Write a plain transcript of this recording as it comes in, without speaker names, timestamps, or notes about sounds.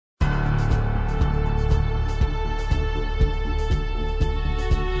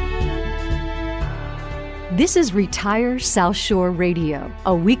This is Retire South Shore Radio,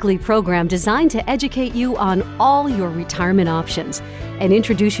 a weekly program designed to educate you on all your retirement options and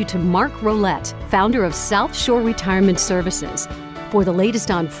introduce you to Mark Rolette, founder of South Shore Retirement Services. For the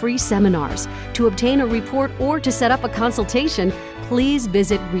latest on free seminars, to obtain a report, or to set up a consultation, please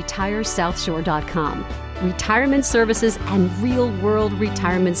visit retiresouthshore.com. Retirement services and real-world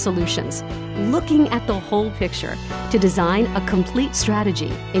retirement solutions, looking at the whole picture to design a complete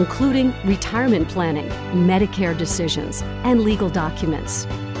strategy, including retirement planning, Medicare decisions, and legal documents.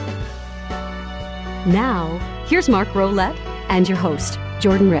 Now, here's Mark Rolette and your host,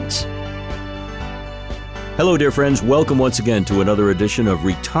 Jordan Rich. Hello, dear friends. Welcome once again to another edition of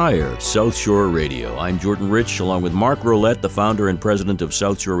Retire South Shore Radio. I'm Jordan Rich, along with Mark Rolette, the founder and president of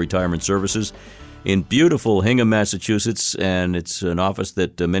South Shore Retirement Services in beautiful Hingham, Massachusetts, and it's an office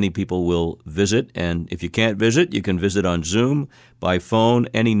that many people will visit. And if you can't visit, you can visit on Zoom, by phone,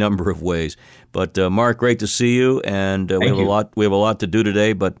 any number of ways. But Mark, great to see you, and we have a lot to do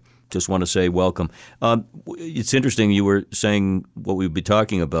today, but just want to say welcome. It's interesting, you were saying what we'd be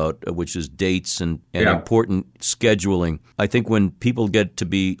talking about, which is dates and important scheduling. I think when people get to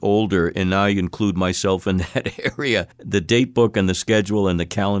be older, and now you include myself in that area, the date book and the schedule and the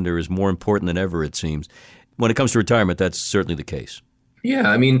calendar is more important than ever, it seems. When it comes to retirement, that's certainly the case. Yeah,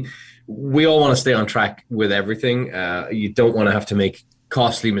 I mean, we all want to stay on track with everything. You don't want to have to make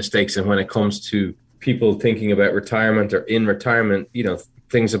costly mistakes. And when it comes to people thinking about retirement or in retirement,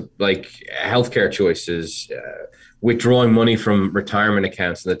 things like healthcare choices, withdrawing money from retirement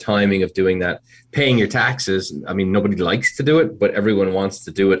accounts and the timing of doing that, paying your taxes. I mean, nobody likes to do it, but everyone wants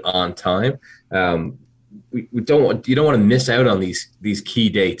to do it on time. You don't want to miss out on these key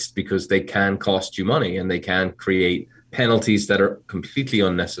dates because they can cost you money and they can create penalties that are completely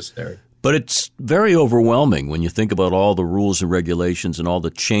unnecessary. But it's very overwhelming when you think about all the rules and regulations and all the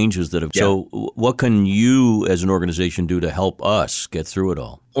changes that have. Yeah. So what can you as an organization do to help us get through it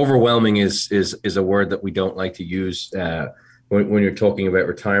all? Overwhelming is a word that we don't like to use when you're talking about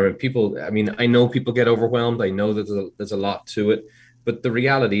retirement. I know people get overwhelmed. I know that there's a lot to it. But the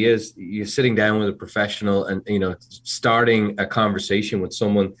reality is you're sitting down with a professional and, starting a conversation with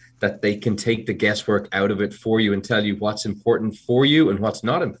someone that they can take the guesswork out of it for you and tell you what's important for you and what's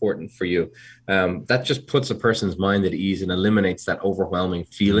not important for you. That just puts a person's mind at ease and eliminates that overwhelming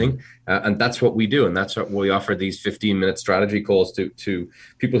feeling. And that's what we do. And that's what we offer these 15-minute strategy calls to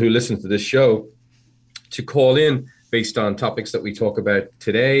people who listen to this show to call in based on topics that we talk about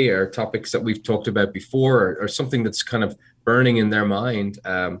today or topics that we've talked about before or something that's kind of burning in their mind,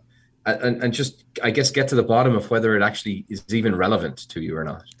 and just, I guess, get to the bottom of whether it actually is even relevant to you or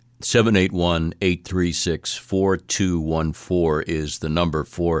not. 781-836-4214 is the number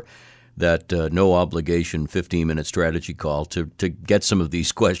for that no obligation 15-minute strategy call to get some of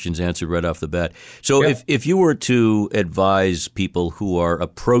these questions answered right off the bat. So if you were to advise people who are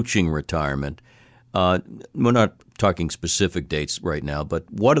approaching retirement, we're not talking specific dates right now, but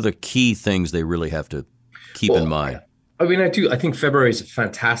what are the key things they really have to keep in mind? I think February is a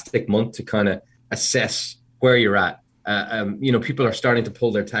fantastic month to kind of assess where you're at. People are starting to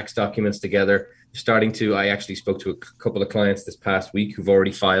pull their tax documents together. I actually spoke to a couple of clients this past week who've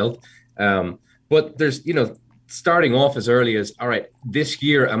already filed. But there's, starting off as early as, all right, this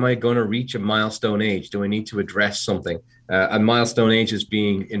year, am I going to reach a milestone age? Do I need to address something? A milestone age is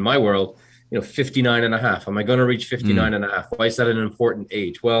being, in my world, 59 and a half. Am I going to reach 59 and a half? Why is that an important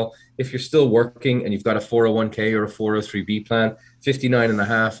age? Well, if you're still working and you've got a 401k or a 403b plan, 59 and a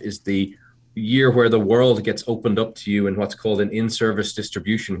half is the year where the world gets opened up to you in what's called an in-service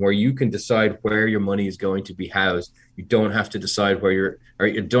distribution, where you can decide where your money is going to be housed. You don't have to decide you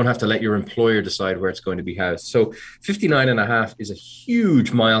don't have to let your employer decide where it's going to be housed. So 59 and a half is a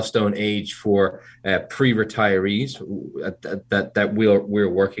huge milestone age for pre-retirees that we're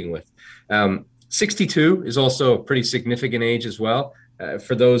working with. 62 is also a pretty significant age as well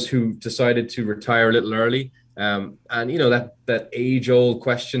for those who decided to retire a little early. That age-old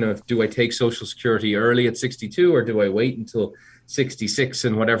question of, do I take Social Security early at 62 or do I wait until 66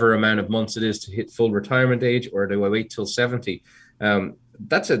 and whatever amount of months it is to hit full retirement age, or do I wait till 70?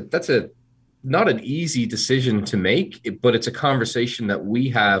 That's not an easy decision to make, but it's a conversation that we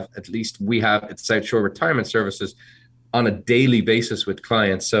have at South Shore Retirement Services on a daily basis with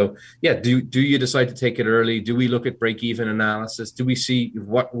clients. So do you decide to take it early? Do we look at break-even analysis? Do we see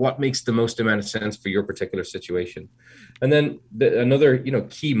what makes the most amount of sense for your particular situation? And then another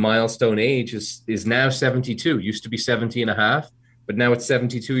key milestone age is now 72. Used to be 70 and a half, but now it's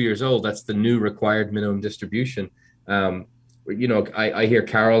 72 years old. That's the new required minimum distribution. I hear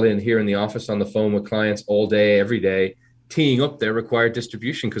Carol here in the office on the phone with clients all day, every day, teeing up their required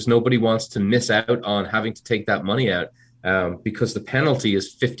distribution because nobody wants to miss out on having to take that money out, because the penalty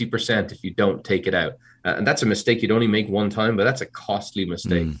is 50% if you don't take it out. And that's a mistake you'd only make one time, but that's a costly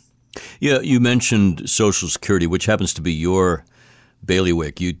mistake. Yeah, you mentioned Social Security, which happens to be your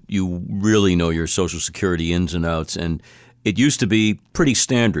bailiwick. You really know your Social Security ins and outs, and it used to be pretty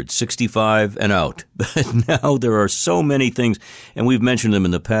standard, 65 and out. But now there are so many things, and we've mentioned them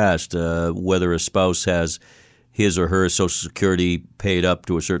in the past, whether a spouse has his or her Social Security paid up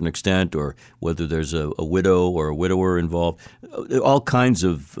to a certain extent, or whether there's a widow or a widower involved. All kinds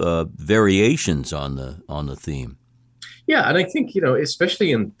of variations on the theme. Yeah, and I think,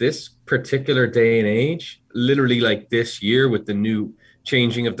 especially in this particular day and age, literally like this year with the new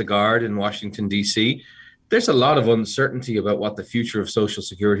changing of the guard in Washington, D.C., there's a lot of uncertainty about what the future of Social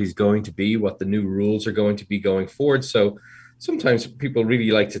Security is going to be, what the new rules are going to be going forward. So sometimes people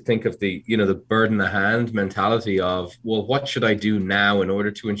really like to think of the bird in the hand mentality of, well, what should I do now in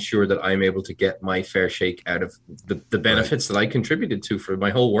order to ensure that I'm able to get my fair shake out of the benefits that I contributed to for my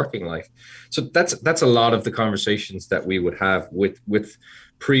whole working life? So that's a lot of the conversations that we would have with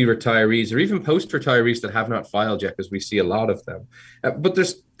pre-retirees or even post-retirees that have not filed yet, because we see a lot of them. But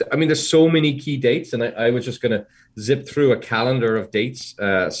there's so many key dates, and I was just going to zip through a calendar of dates.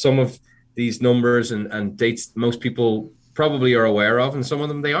 Some of these numbers and dates most people probably are aware of, and some of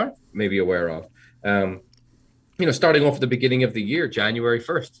them they aren't maybe aware of. Starting off at the beginning of the year, January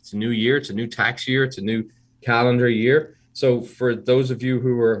 1st, it's a new year, it's a new tax year, it's a new calendar year. So for those of you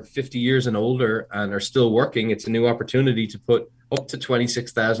who are 50 years and older and are still working, it's a new opportunity to put up to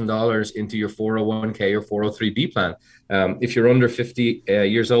 $26,000 into your 401k or 403b plan. If you're under 50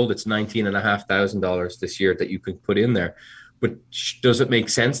 years old, it's $19,500 this year that you can put in there. But does it make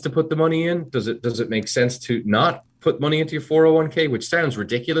sense to put the money in? Does it make sense to not put money into your 401k, which sounds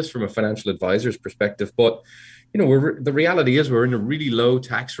ridiculous from a financial advisor's perspective? But the reality is we're in a really low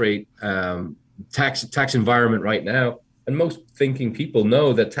tax rate, tax environment right now, and most thinking people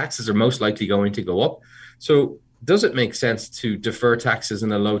know that taxes are most likely going to go up. So does it make sense to defer taxes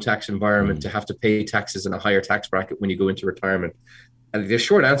in a low tax environment to have to pay taxes in a higher tax bracket when you go into retirement? And the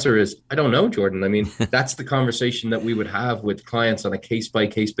short answer is, I don't know, Jordan. I mean, that's the conversation that we would have with clients on a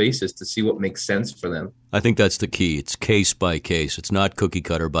case-by-case basis to see what makes sense for them. I think that's the key. It's case by case. It's not cookie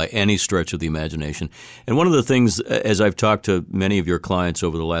cutter by any stretch of the imagination. And one of the things, as I've talked to many of your clients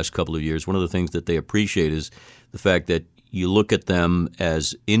over the last couple of years, one of the things that they appreciate is the fact that you look at them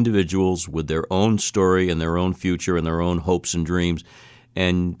as individuals with their own story and their own future and their own hopes and dreams.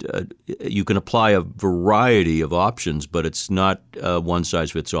 And you can apply a variety of options, but it's not one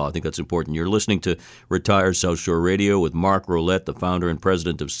size fits all. I think that's important. You're listening to Retire South Shore Radio with Mark Rolette, the founder and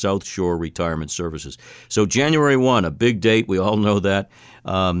president of South Shore Retirement Services. So January 1, a big date. We all know that.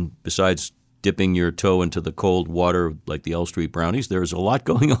 Besides dipping your toe into the cold water like the L Street Brownies, there's a lot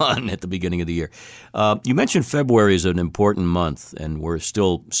going on at the beginning of the year. You mentioned February is an important month, and we're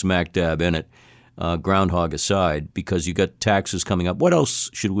still smack dab in it. Groundhog aside, because you got taxes coming up. What else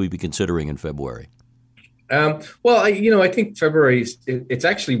should we be considering in February? I think February it's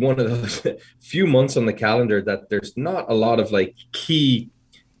actually one of those few months on the calendar that there's not a lot of like key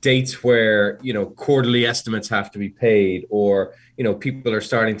dates where quarterly estimates have to be paid, or people are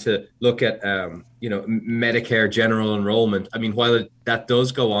starting to look at Medicare general enrollment. I mean, while that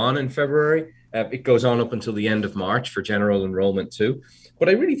does go on in February, it goes on up until the end of March for general enrollment too. But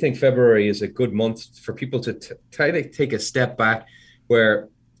I really think February is a good month for people to try to take a step back, where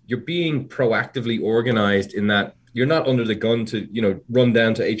you're being proactively organized in that you're not under the gun to, run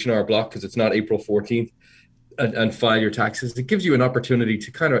down to H&R Block because it's not April 14th and file your taxes. It gives you an opportunity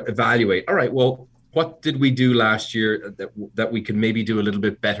to kind of evaluate, all right, well, what did we do last year that we could maybe do a little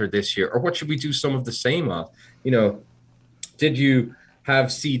bit better this year? Or what should we do some of the same of? Did you have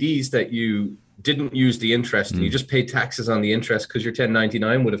CDs that you didn't use the interest and you just paid taxes on the interest because your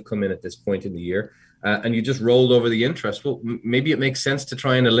 1099 would have come in at this point in the year, and you just rolled over the interest? Well, maybe it makes sense to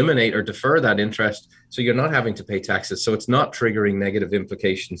try and eliminate or defer that interest so you're not having to pay taxes, so it's not triggering negative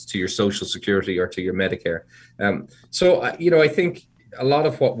implications to your Social Security or to your Medicare. I think a lot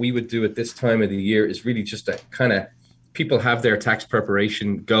of what we would do at this time of the year is really just to kind of, people have their tax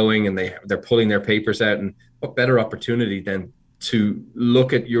preparation going and they're pulling their papers out, and what better opportunity than to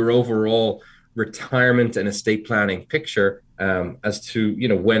look at your overall retirement and estate planning picture as to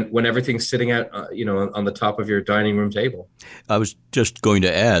when everything's sitting out on the top of your dining room table. I was just going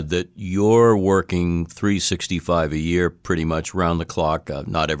to add that you're working 365 a year, pretty much round the clock,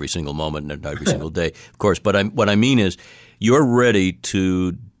 not every single moment, not every single day, of course. But what I mean is, you're ready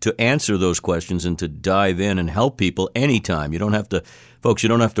to to answer those questions and to dive in and help people anytime. You don't have to, folks, you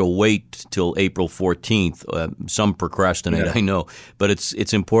don't have to wait till April 14th. Some procrastinate, I know, but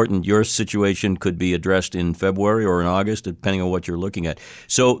it's important. Your situation could be addressed in February or in August, depending on what you're looking at.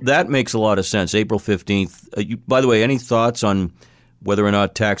 So that makes a lot of sense. April 15th. By the way, any thoughts on whether or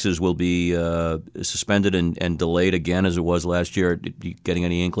not taxes will be suspended and delayed again as it was last year? Are you getting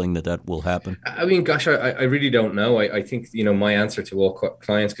any inkling that will happen? I mean, gosh, I really don't know. I think, my answer to all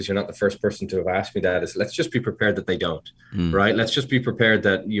clients, because you're not the first person to have asked me that, is let's just be prepared that they don't, right? Let's just be prepared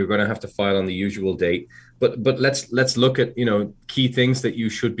that you're going to have to file on the usual date. But let's look at, key things that you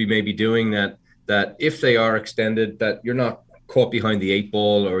should be maybe doing that if they are extended, that you're not caught behind the eight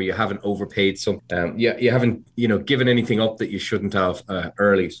ball, or you haven't overpaid you haven't given anything up that you shouldn't have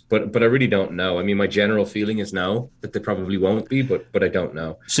early. But I really don't know. I mean, my general feeling is no, that they probably won't be, but I don't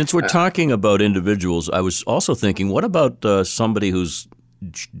know. Since we're talking about individuals, I was also thinking, what about somebody who's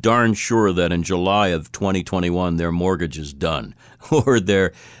darn sure that in July of 2021 their mortgage is done, or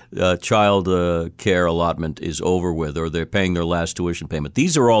their child care allotment is over with, or they're paying their last tuition payment?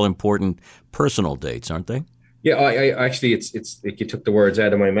 These are all important personal dates, aren't they? Yeah, I actually, it's you took the words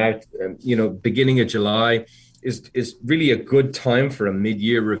out of my mouth. Beginning of July is really a good time for a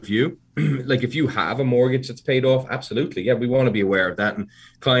mid-year review. Like if you have a mortgage that's paid off, absolutely. Yeah, we want to be aware of that. And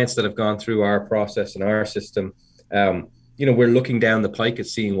clients that have gone through our process and our system, we're looking down the pike at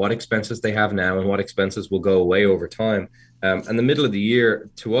seeing what expenses they have now and what expenses will go away over time. And the middle of the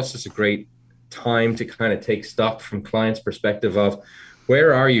year to us is a great time to kind of take stock from clients' perspective of,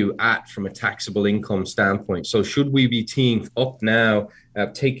 where are you at from a taxable income standpoint? So should we be teeing up now,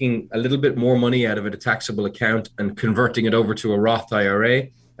 taking a little bit more money out of a taxable account and converting it over to a Roth IRA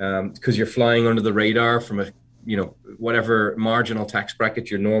because you're flying under the radar from whatever marginal tax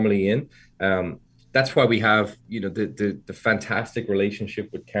bracket you're normally in? That's why we have, the fantastic relationship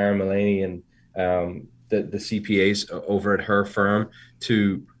with Karen Mullaney and the CPAs over at her firm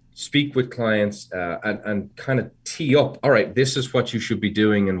to speak with clients and kind of tee up, all right, this is what you should be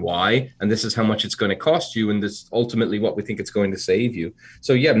doing and why, and this is how much it's going to cost you, and this ultimately what we think it's going to save you.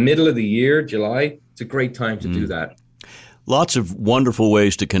 So yeah, middle of the year, July, it's a great time to do that. Lots of wonderful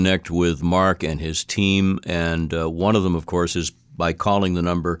ways to connect with Mark and his team, and one of them, of course, is by calling the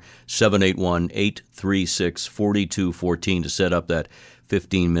number 781-836-4214 to set up that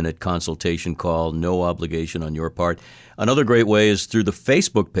 15-minute consultation call, no obligation on your part. Another great way is through the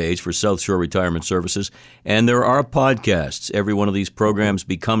Facebook page for South Shore Retirement Services, and there are podcasts. Every one of these programs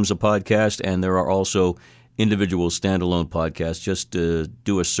becomes a podcast, and there are also individual standalone podcasts. Just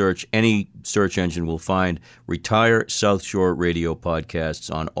do a search. Any search engine will find Retire South Shore Radio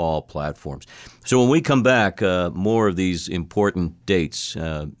podcasts on all platforms. So when we come back, more of these important dates,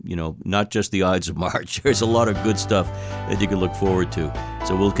 not just the Ides of March. There's a lot of good stuff that you can look forward to.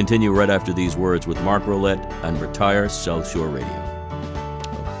 So we'll continue right after these words with Mark Rolette on Retire South Shore Radio.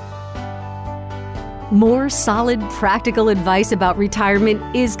 More solid, practical advice about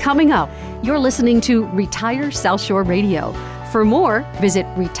retirement is coming up. You're listening to Retire South Shore Radio. For more, visit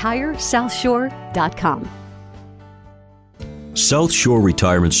retiresouthshore.com. South Shore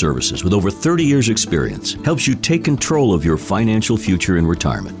Retirement Services, with over 30 years' experience, helps you take control of your financial future in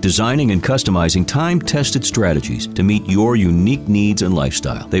retirement, designing and customizing time-tested strategies to meet your unique needs and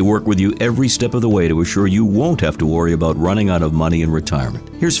lifestyle. They work with you every step of the way to assure you won't have to worry about running out of money in retirement.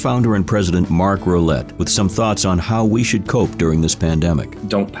 Here's founder and president Mark Rolette with some thoughts on how we should cope during this pandemic.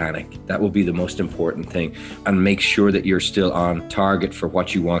 Don't panic. That will be the most important thing. And make sure that you're still on target for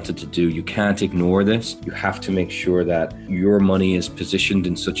what you wanted to do. You can't ignore this. You have to make sure that your money is positioned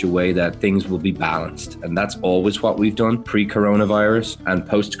in such a way that things will be balanced. And that's always what we've done pre-coronavirus and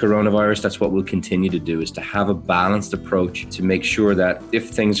post-coronavirus. That's what we'll continue to do, is to have a balanced approach to make sure that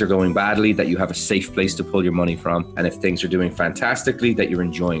if things are going badly, that you have a safe place to pull your money from. And if things are doing fantastically, that you're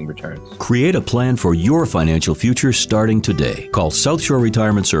enjoying returns. Create a plan for your financial future starting today. Call South Shore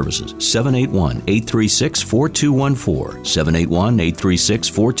Retirement Services, 781-836-4214,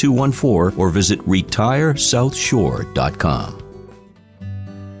 781-836-4214, or visit retiresouthshore.com.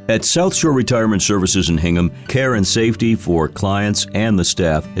 At South Shore Retirement Services in Hingham, care and safety for clients and the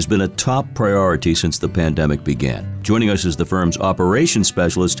staff has been a top priority since the pandemic began. Joining us is the firm's operations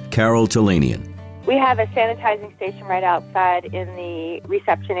specialist, Carol Talanian. We have a sanitizing station right outside in the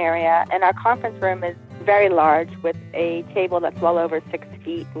reception area, and our conference room is very large with a table that's well over 6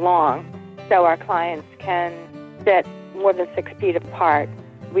 feet long, so our clients can sit more than 6 feet apart.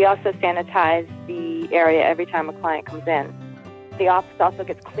 We also sanitize the area every time a client comes in. The office also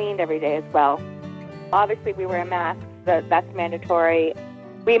gets cleaned every day as well. Obviously, we wear masks. That's mandatory.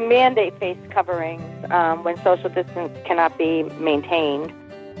 We mandate face coverings when social distance cannot be maintained.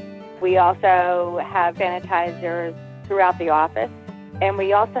 We also have sanitizers throughout the office. And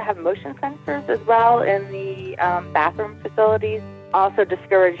we also have motion sensors as well in the bathroom facilities. Also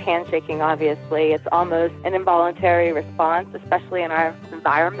discourage handshaking, obviously. It's almost an involuntary response, especially in our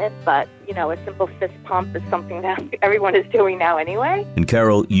environment. But, a simple fist pump is something that everyone is doing now anyway. And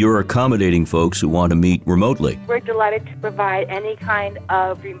Carol, you're accommodating folks who want to meet remotely. We're delighted to provide any kind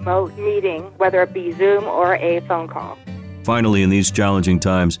of remote meeting, whether it be Zoom or a phone call. Finally, in these challenging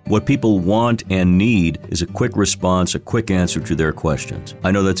times, what people want and need is a quick response, a quick answer to their questions.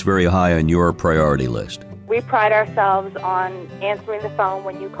 I know that's very high on your priority list. We pride ourselves on answering the phone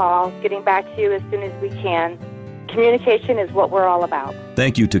when you call, getting back to you as soon as we can. Communication is what we're all about.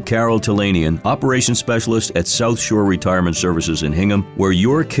 Thank you to Carol Talanian, Operations Specialist at South Shore Retirement Services in Hingham, where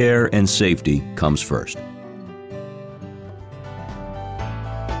your care and safety comes first.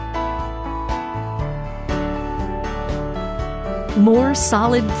 More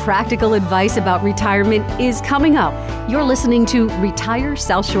solid, practical advice about retirement is coming up. You're listening to Retire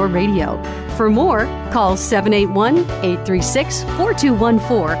South Shore Radio. For more, call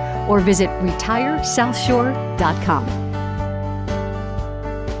 781-836-4214 or visit retiresouthshore.com.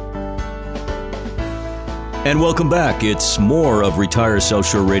 And welcome back. It's more of Retire South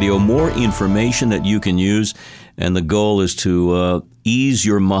Shore Radio, more information that you can use. And the goal is to ease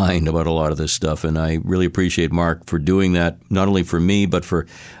your mind about a lot of this stuff. And I really appreciate Mark for doing that, not only for me, but for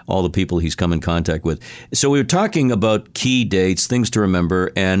all the people he's come in contact with. So we were talking about key dates, things to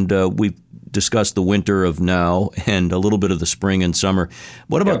remember, and we've discussed the winter of now and a little bit of the spring and summer.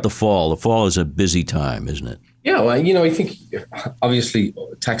 What about the fall? The fall is a busy time, isn't it? Yeah, well, I think obviously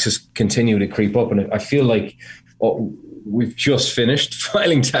taxes continue to creep up, and I feel like we've just finished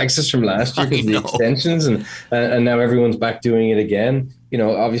filing taxes from last year because of the extensions, and now everyone's back doing it again.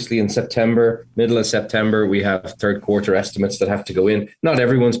 Obviously in September, middle of September, we have third quarter estimates that have to go in. Not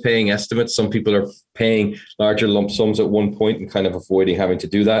everyone's paying estimates. Some people are paying larger lump sums at one point and kind of avoiding having to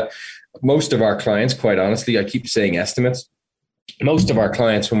do that. Most of our clients, quite honestly, I keep saying estimates. Most of our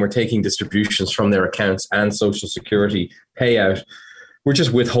clients, when we're taking distributions from their accounts and Social Security payout, we're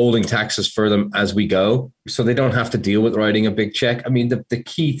just withholding taxes for them as we go, so they don't have to deal with writing a big check. I mean, the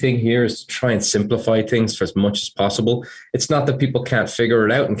key thing here is to try and simplify things for as much as possible. It's not that people can't figure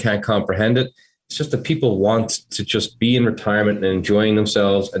it out and can't comprehend it. It's just that people want to just be in retirement and enjoying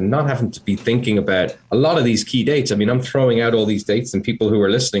themselves and not having to be thinking about a lot of these key dates. I mean, I'm throwing out all these dates and people who are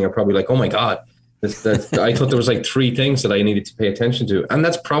listening are probably like, oh my God, I thought there was like 3 things that I needed to pay attention to. And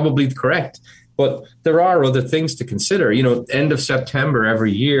that's probably correct. But there are other things to consider. End of September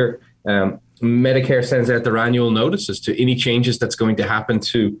every year, Medicare sends out their annual notices to any changes that's going to happen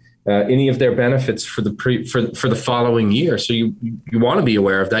to any of their benefits for the following year. So you want to be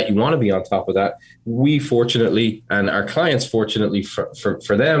aware of that. You want to be on top of that. We fortunately, and our clients fortunately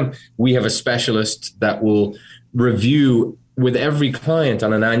for them, we have a specialist that will review with every client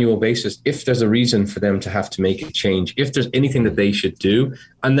on an annual basis if there's a reason for them to have to make a change, if there's anything that they should do,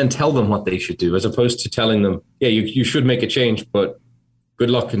 and then tell them what they should do, as opposed to telling them, yeah, you should make a change, but good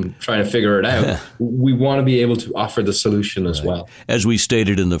luck in trying to figure it out. We want to be able to offer the solution as well. As we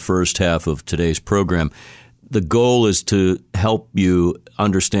stated in the first half of today's program, the goal is to help you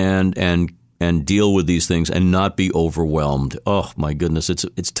understand and deal with these things and not be overwhelmed. Oh my goodness,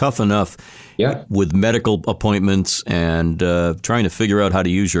 it's tough enough with medical appointments and trying to figure out how to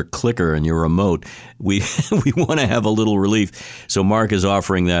use your clicker and your remote. We want to have a little relief. So Mark is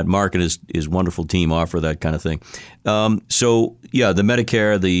offering that. Mark and his wonderful team offer that kind of thing. So the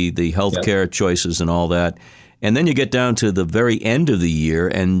Medicare, the healthcare choices and all that. And then you get down to the very end of the year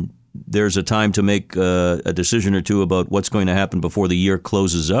and there's a time to make a decision or two about what's going to happen before the year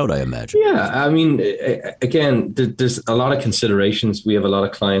closes out, I imagine. Yeah, I mean, again, there's a lot of considerations. We have a lot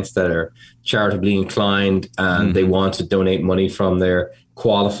of clients that are charitably inclined and they want to donate money from their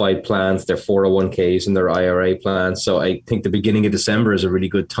qualified plans, their 401ks and their IRA plans. So I think the beginning of December is a really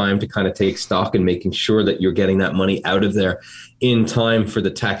good time to kind of take stock and making sure that you're getting that money out of there in time for the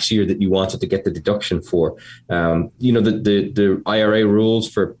tax year that you wanted to get the deduction for. The IRA rules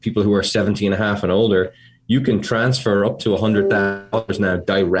for people who are 70 and a half and older, you can transfer up to $100,000 now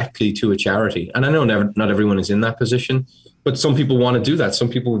directly to a charity. And I know not everyone is in that position, but some people want to do that. Some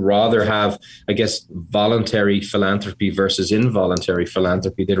people would rather have, I guess, voluntary philanthropy versus involuntary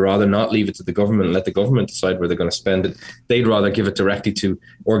philanthropy. They'd rather not leave it to the government and let the government decide where they're going to spend it. They'd rather give it directly to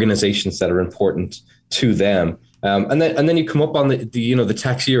organizations that are important to them. And then you come up on the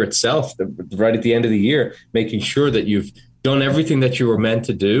tax year itself, right at the end of the year, making sure that you've done everything that you were meant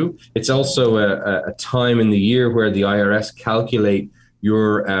to do. It's also a time in the year where the IRS calculate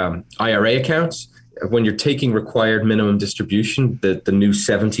your IRA accounts. when you're taking required minimum distribution, the new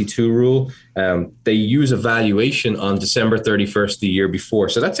 72 rule, they use a valuation on December 31st the year before.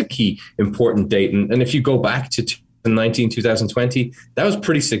 So that's a key important date. And if you go back to 2020, that was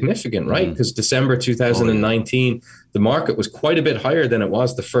pretty significant, right? Because December 2019, the market was quite a bit higher than it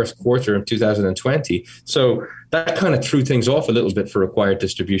was the first quarter of 2020. So that kind of threw things off a little bit for required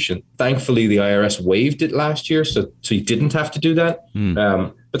distribution. Thankfully, the IRS waived it last year, so you didn't have to do that.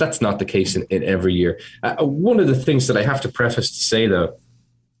 But that's not the case in every year. One of the things that I have to preface to say, though,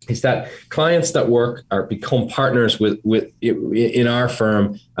 is that clients that become partners with in our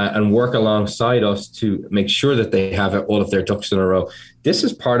firm and work alongside us to make sure that they have all of their ducks in a row. This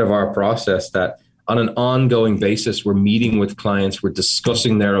is part of our process that on an ongoing basis, we're meeting with clients, we're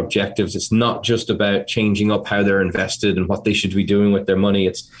discussing their objectives. It's not just about changing up how they're invested and what they should be doing with their money.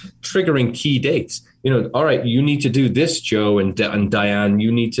 It's triggering key dates. All right, you need to do this, Joe and Diane.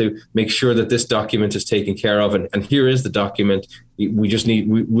 You need to make sure that this document is taken care of. And here is the document.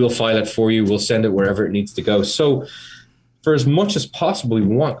 We'll file it for you. We'll send it wherever it needs to go. So for as much as possible, we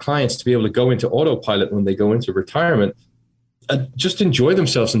want clients to be able to go into autopilot when they go into retirement and just enjoy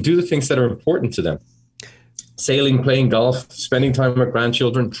themselves and do the things that are important to them. Sailing, playing golf, spending time with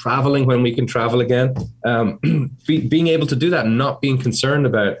grandchildren, traveling when we can travel again. Being able to do that and not being concerned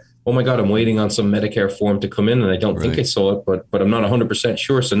about, oh my God, I'm waiting on some Medicare form to come in and I don't think I saw it, but I'm not 100%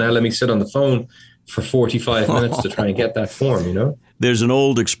 sure. So now let me sit on the phone for 45 minutes to try and get that form, There's an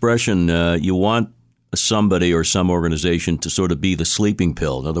old expression, you want somebody or some organization to sort of be the sleeping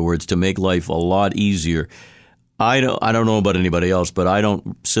pill. In other words, to make life a lot easier. I don't know about anybody else, but I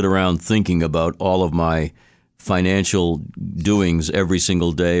don't sit around thinking about all of my financial doings every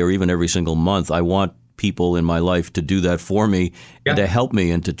single day or even every single month. I want people in my life to do that for me and to help me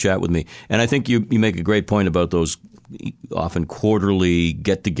and to chat with me. And I think you make a great point about those often quarterly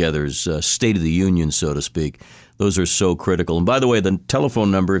get-togethers, State of the Union, so to speak. Those are so critical. And by the way, the telephone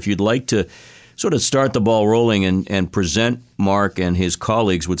number, if you'd like to sort of start the ball rolling and present Mark and his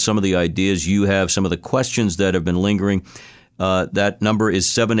colleagues with some of the ideas you have, some of the questions that have been lingering, that number is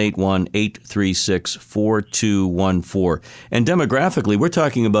 781-836-4214. And demographically, we're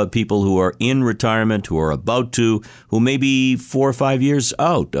talking about people who are in retirement, who are about to, who may be 4 or 5 years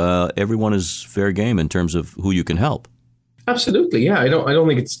out. Everyone is fair game in terms of who you can help. Absolutely, yeah. I don't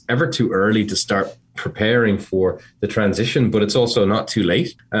think it's ever too early to start preparing for the transition, but it's also not too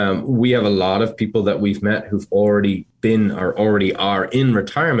late. We have a lot of people that we've met who've already been or already are in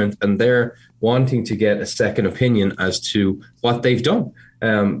retirement, and they're wanting to get a second opinion as to what they've done.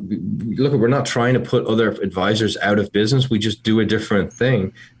 Look, we're not trying to put other advisors out of business. We just do a different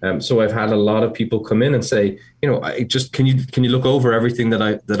thing. So I've had a lot of people come in and say, can you look over everything that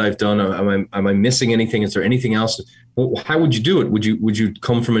I've done? Am I missing anything? Is there anything else? Well, how would you do it? Would you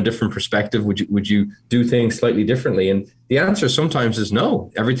come from a different perspective? Would you do things slightly differently? And the answer sometimes is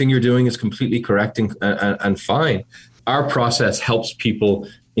no. Everything you're doing is completely correct and fine. Our process helps people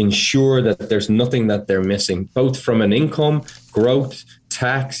ensure that there's nothing that they're missing, both from an income, growth,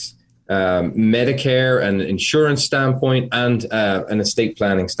 tax, Medicare and insurance standpoint and an estate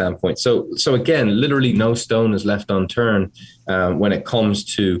planning standpoint. So again, literally no stone is left unturned when it comes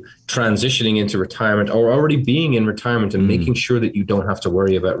to transitioning into retirement or already being in retirement and making sure that you don't have to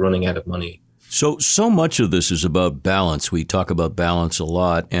worry about running out of money. So much of this is about balance. We talk about balance a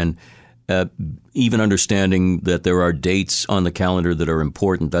lot, and even understanding that there are dates on the calendar that are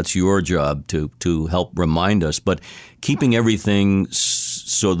important. That's your job to help remind us. But keeping everything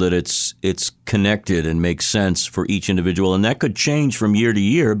so that it's connected and makes sense for each individual. And that could change from year to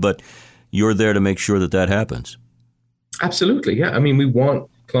year, but you're there to make sure that happens. Absolutely. Yeah. I mean, we want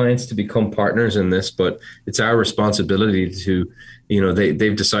clients to become partners in this, but it's our responsibility to,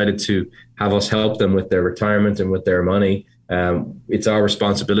 they've decided to have us help them with their retirement and with their money. It's our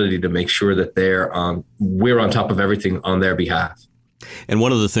responsibility to make sure that we're on top of everything on their behalf. And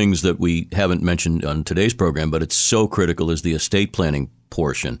one of the things that we haven't mentioned on today's program, but it's so critical, is the estate planning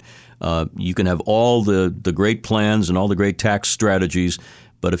portion. You can have all the great plans and all the great tax strategies,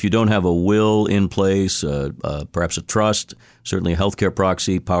 but if you don't have a will in place, perhaps a trust, certainly a healthcare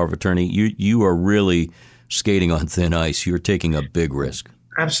proxy, power of attorney, you are really skating on thin ice. You're taking a big risk.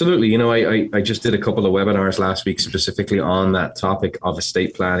 Absolutely. I just did a couple of webinars last week specifically on that topic of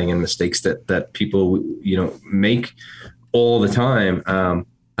estate planning and mistakes that people, make all the time.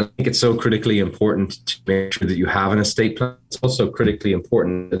 I think it's so critically important to make sure that you have an estate plan. It's also critically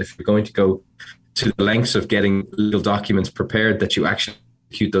important that if you're going to go to the lengths of getting legal documents prepared, that you actually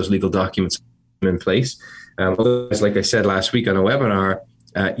execute those legal documents in place. Otherwise, like I said last week on a webinar,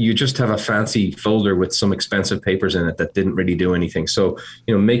 you just have a fancy folder with some expensive papers in it that didn't really do anything. So,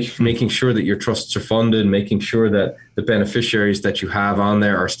 making sure that your trusts are funded, making sure that the beneficiaries that you have on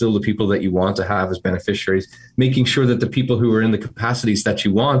there are still the people that you want to have as beneficiaries, making sure that the people who are in the capacities that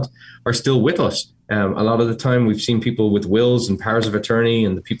you want are still with us. A lot of the time we've seen people with wills and powers of attorney,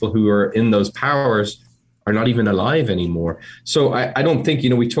 and the people who are in those powers are not even alive anymore. So I don't think,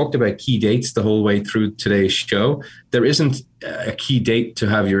 we talked about key dates the whole way through today's show. There isn't a key date to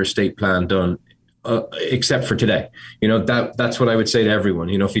have your estate plan done, except for today. That's what I would say to everyone.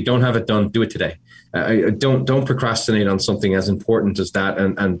 If you don't have it done, do it today. Don't procrastinate on something as important as that,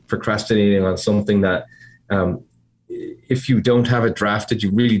 and procrastinating on something that, if you don't have it drafted, you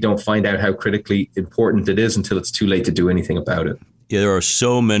really don't find out how critically important it is until it's too late to do anything about it. Yeah, there are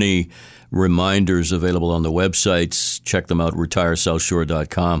so many reminders available on the websites. Check them out,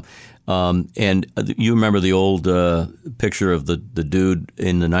 retiresouthshore.com. And you remember the old picture of the dude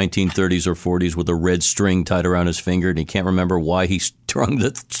in the 1930s or 40s with a red string tied around his finger, and he can't remember why he strung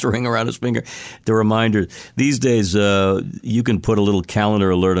the string around his finger. The reminder. These days, you can put a little calendar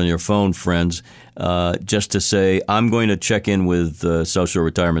alert on your phone, friends, just to say, I'm going to check in with South Shore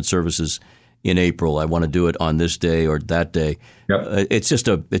Retirement Services in April. I want to do it on this day or that day. Yep. It's just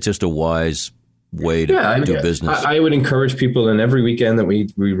a wise way to do business. I would encourage people, and every weekend that we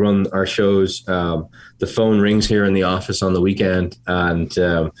run our shows, the phone rings here in the office on the weekend, and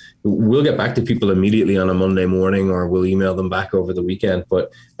we'll get back to people immediately on a Monday morning, or we'll email them back over the weekend.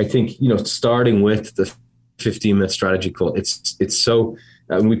 But I think, starting with the 15-minute strategy call, it's so.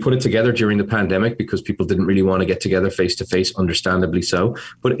 And we put it together during the pandemic because people didn't really want to get together face to face, understandably so.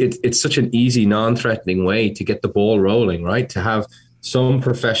 But it's such an easy, non-threatening way to get the ball rolling, right? To have some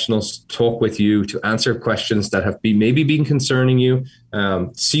professionals talk with you, to answer questions that have maybe been concerning you,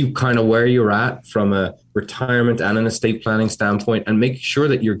 see kind of where you're at from a retirement and an estate planning standpoint, and make sure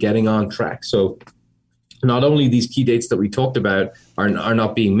that you're getting on track. So not only these key dates that we talked about are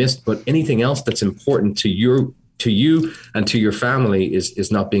not being missed, but anything else that's important to you and to your family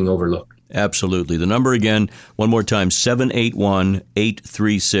is not being overlooked. Absolutely. The number again, one more time,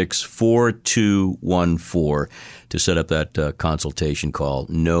 781-836-4214 to set up that consultation call.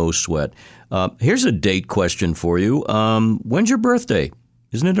 No sweat. Here's a date question for you. When's your birthday?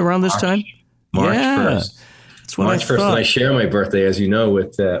 Isn't it around this time? March 1st. That's what March 1st, and I share my birthday, as you know,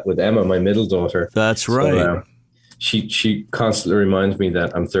 with Emma, my middle daughter. That's right. So, she constantly reminds me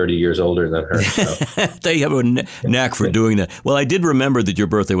that I'm 30 years older than her. So. They have a knack for doing that. Well, I did remember that your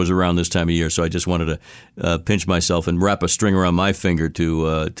birthday was around this time of year, so I just wanted to pinch myself and wrap a string around my finger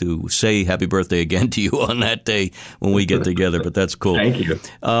to say happy birthday again to you on that day when we get together. But that's cool. Thank you.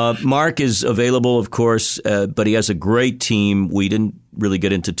 Mark is available, of course, but he has a great team. We didn't really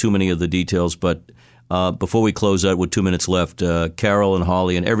get into too many of the details, but before we close out with 2 minutes left, Carol and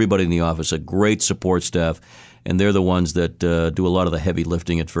Holly and everybody in the office, a great support staff. And they're the ones that do a lot of the heavy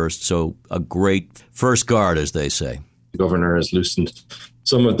lifting at first. So a great first guard, as they say. The governor has loosened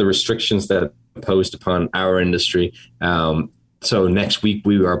some of the restrictions that are imposed upon our industry. So next week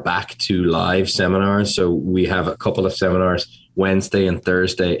we are back to live seminars. So we have a couple of seminars Wednesday and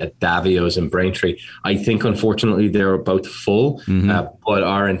Thursday at Davio's in Braintree. I think, unfortunately, they're both full, but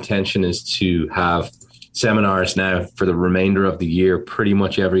our intention is to have seminars now for the remainder of the year, pretty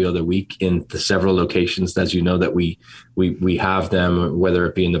much every other week in the several locations, as you know, that we have them, whether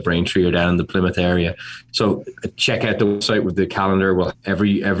it be in the Braintree or down in the Plymouth area. So check out the website with the calendar. Well,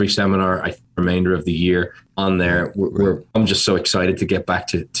 every seminar, remainder of the year on there. I'm just so excited to get back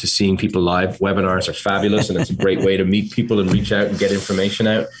to seeing people live. Webinars are fabulous, and it's a great way to meet people and reach out and get information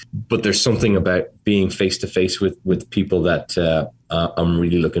out. But there's something about being face to face with people that I'm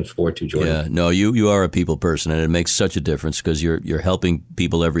really looking forward to, Jordan. Yeah, no, you are a people person, and it makes such a difference because you're helping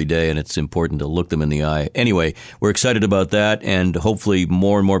people every day, and it's important to look them in the eye. Anyway, we're excited about that, and hopefully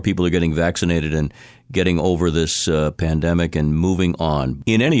more and more people are getting vaccinated and getting over this pandemic and moving on.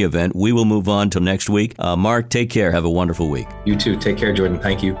 In any event, we will move on till next week. Mark, take care. Have a wonderful week. You too. Take care, Jordan.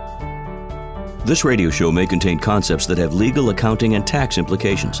 Thank you. This radio show may contain concepts that have legal, accounting, and tax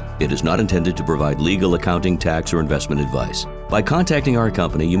implications. It is not intended to provide legal, accounting, tax, or investment advice. By contacting our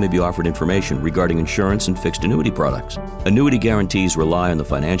company, you may be offered information regarding insurance and fixed annuity products. Annuity guarantees rely on the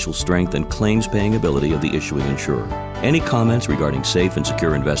financial strength and claims-paying ability of the issuing insurer. Any comments regarding safe and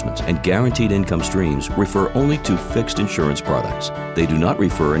secure investments and guaranteed income streams refer only to fixed insurance products. They do not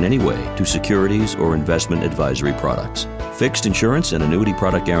refer in any way to securities or investment advisory products. Fixed insurance and annuity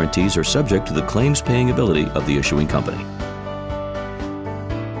product guarantees are subject to the claims-paying ability of the issuing company.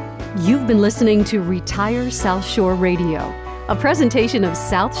 You've been listening to Retire South Shore Radio, a presentation of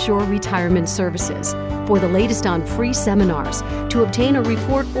South Shore Retirement Services. For the latest on free seminars, to obtain a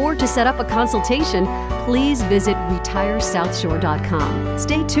report, or to set up a consultation, please visit retiresouthshore.com.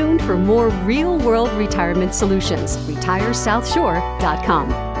 Stay tuned for more real-world retirement solutions.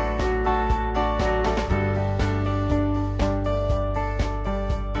 retiresouthshore.com.